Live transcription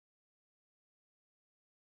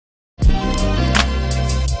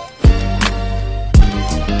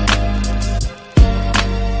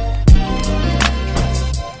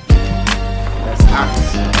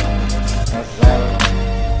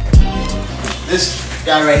This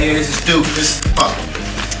guy right here, this is Duke, this is Pup.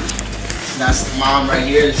 That's Mom right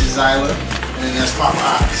here, this is Zyla. And then there's Papa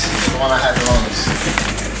Ox, the one I had the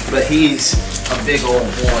longest. But he's a big old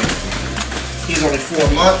boy. He's only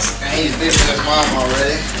 4 months, and he's bigger than his mom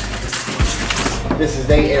already. This is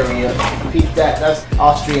their area. Peep that, that's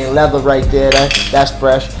Austrian leather right there, that's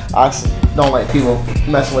fresh. Ox don't like people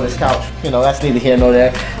messing with his couch. You know, that's neither here nor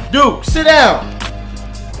there. Duke, sit down!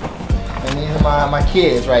 And these are my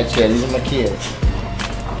kids right here, these are my kids.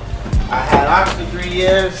 I had Ox for 3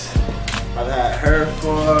 years. I've had her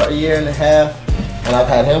for a year and a half, and I've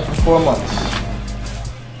had him for 4 months.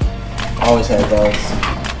 I always had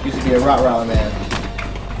dogs. Used to be a Rottweiler man.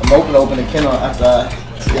 I'm hoping to open a kennel after I,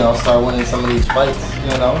 start winning some of these fights.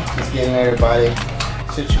 You know, just getting everybody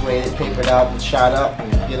situated, papered out, and shot up,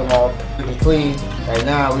 and get them all looking clean. Right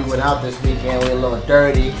now, we went out this weekend. We're a little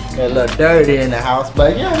dirty. Got a little dirty in the house,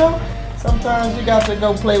 but you know. Sometimes you got to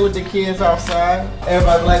go play with the kids outside.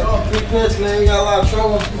 Everybody's like, oh, 3 kids, man, you got a lot of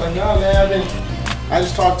trouble. I'm like, no, man, I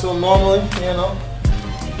just talk to them normally, you know.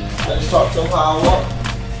 I just talk to them how I want.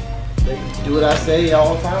 They do what I say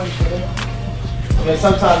all the time, you know. I mean,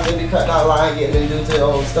 sometimes they be cutting out line, getting into their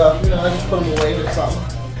own stuff. You know, I just put them away with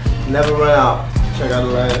something. Never run out. Check out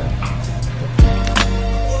the rider.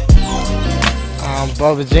 I'm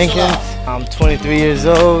Bubba Jenkins. I'm 23 years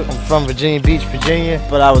old. I'm from Virginia Beach, Virginia,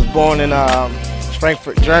 but I was born in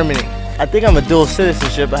Frankfurt, Germany. I think I'm a dual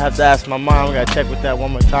citizenship. I have to ask my mom. I gotta check with that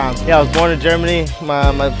one more time. Yeah, I was born in Germany.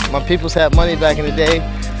 My peoples had money back in the day.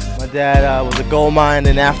 My dad was a gold mine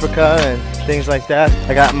in Africa and things like that.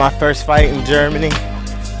 I got my first fight in Germany,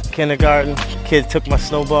 kindergarten. Kids took my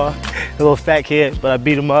snowball, a little fat kid, but I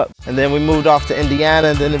beat him up. And then we moved off to Indiana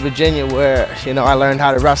and then to Virginia, where I learned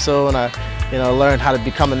how to wrestle and I learned how to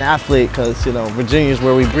become an athlete, because Virginia is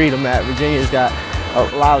where we breed them at. Virginia's got a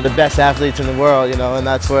lot of the best athletes in the world, and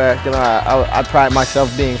that's where I pride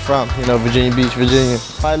myself being from, Virginia Beach, Virginia.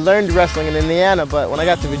 I learned wrestling in Indiana, but when I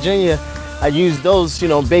got to Virginia, I used those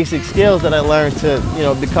basic skills that I learned to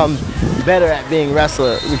become better at being a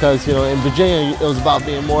wrestler, because in Virginia it was about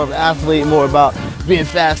being more of an athlete, more about being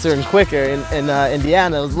faster and quicker. In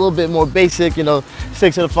Indiana it was a little bit more basic,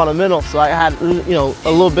 stick to the fundamentals. So I had a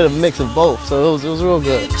little bit of a mix of both. So it was real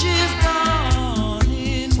good.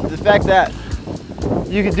 The fact that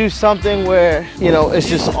you can do something where it's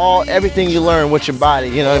just everything you learn with your body,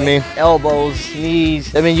 you know what I mean? Elbows,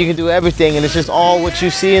 knees, I mean you can do everything, and it's just all what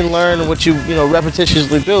you see and learn and what you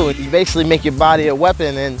repetitiously do. You basically make your body a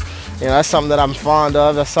weapon, and that's something that I'm fond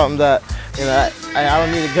of. That's something that I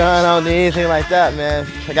don't need a gun, I don't need anything like that, man.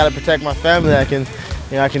 I gotta protect my family. I can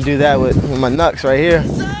do that with my knucks right here,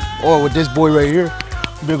 or with this boy right here,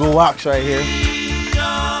 big old Ox right here.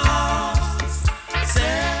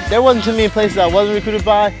 There wasn't too many places I wasn't recruited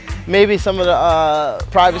by. Maybe some of the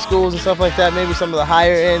private schools and stuff like that. Maybe some of the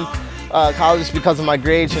higher end colleges because of my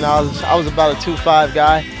grades. I was about a 2.5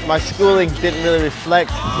 guy. My schooling didn't really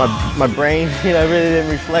reflect my brain. It really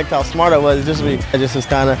didn't reflect how smart I was. I just was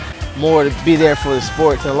kind of more to be there for the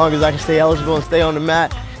sports. And as long as I can stay eligible and stay on the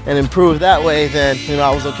mat and improve that way, then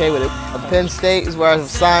I was okay with it. Penn State is where I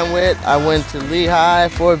was signed with. I went to Lehigh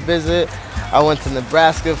for a visit. I went to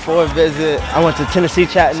Nebraska for a visit. I went to Tennessee,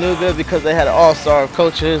 Chattanooga, because they had an all-star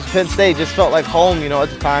coaches. Penn State just felt like home, at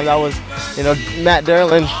the time. That was, Matt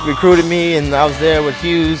Derlin recruited me, and I was there with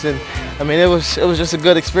Hughes, and I mean, it was just a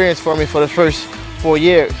good experience for me for the first 4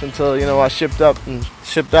 years until, I shipped up and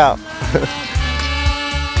shipped out.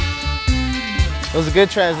 It was a good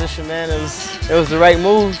transition, man. It was the right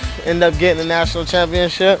move. Ended up getting the national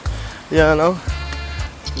championship,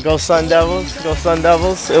 Go Sun Devils, go Sun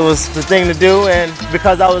Devils. It was the thing to do, and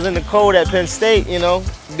because I was in the cold at Penn State,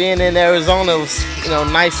 being in Arizona was,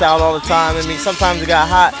 nice out all the time. I mean, sometimes it got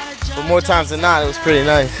hot, but more times than not, it was pretty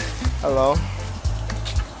nice. Hello.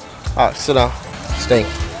 All right, sit down. Stink.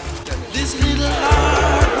 This little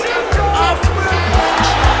heart of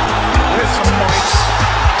perfection. There's some points.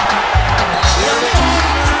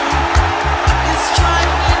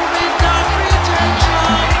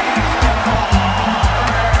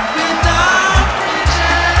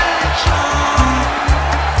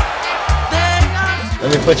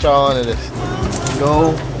 Let me put y'all onto this.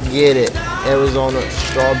 Go get it. Arizona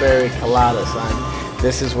strawberry colada, son.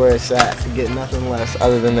 This is where it's at. You get nothing less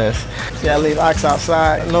other than this. See, I leave Ox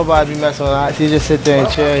outside. Nobody be messing with Ox. He just sit there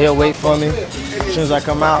and chill. He'll wait for me. As soon as I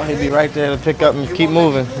come out, he'll be right there to pick up and keep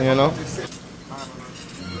moving,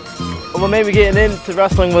 What made me getting into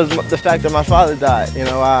wrestling was the fact that my father died.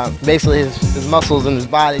 Basically his muscles in his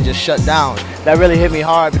body just shut down. That really hit me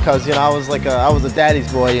hard because I was a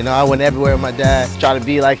daddy's boy. I went everywhere with my dad, tried to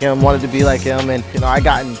be like him, wanted to be like him, and I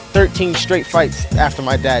got in 13 straight fights after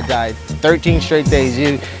my dad died. 13 straight days.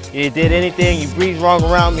 You did anything, you breathed wrong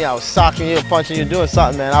around me, I was socking you, punching you, doing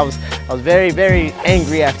something, man. I was very, very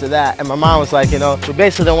angry after that. And my mom was like, you know, we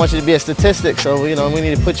basically don't want you to be a statistic, so, you know, we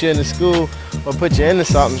need to put you into school or put you into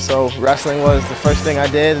something. So wrestling was the first thing I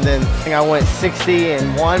did, and then I went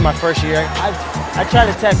 60-1 my first year. I try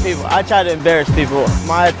to tech people, I try to embarrass people.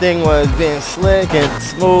 My thing was being slick and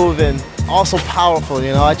smooth and also powerful,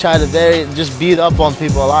 you know. I try to just beat up on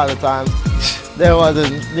people a lot of the times. There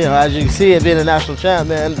wasn't, you know, as you can see, it being a national champ,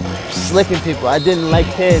 man, slicking people. I didn't like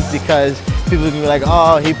pins because people would be like,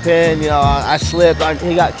 oh, he pinned, you know, I slipped,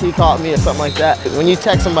 he caught me or something like that. When you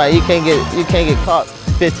tech somebody, you can't get caught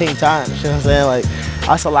 15 times, you know what I'm saying? Like,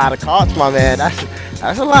 that's a lot of caughts, my man.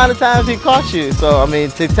 That's a lot of times he caught you. So, I mean,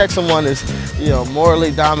 to tech someone is, you know,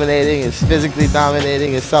 morally dominating, is physically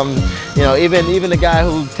dominating, is something, you know, even the guy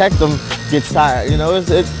who teched him gets tired, you know?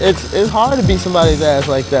 It's hard to beat somebody's ass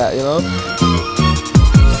like that, you know?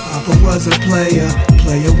 Papa was a player,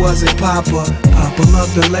 player wasn't Papa. Papa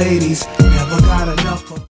loved the ladies, never got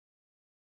enough of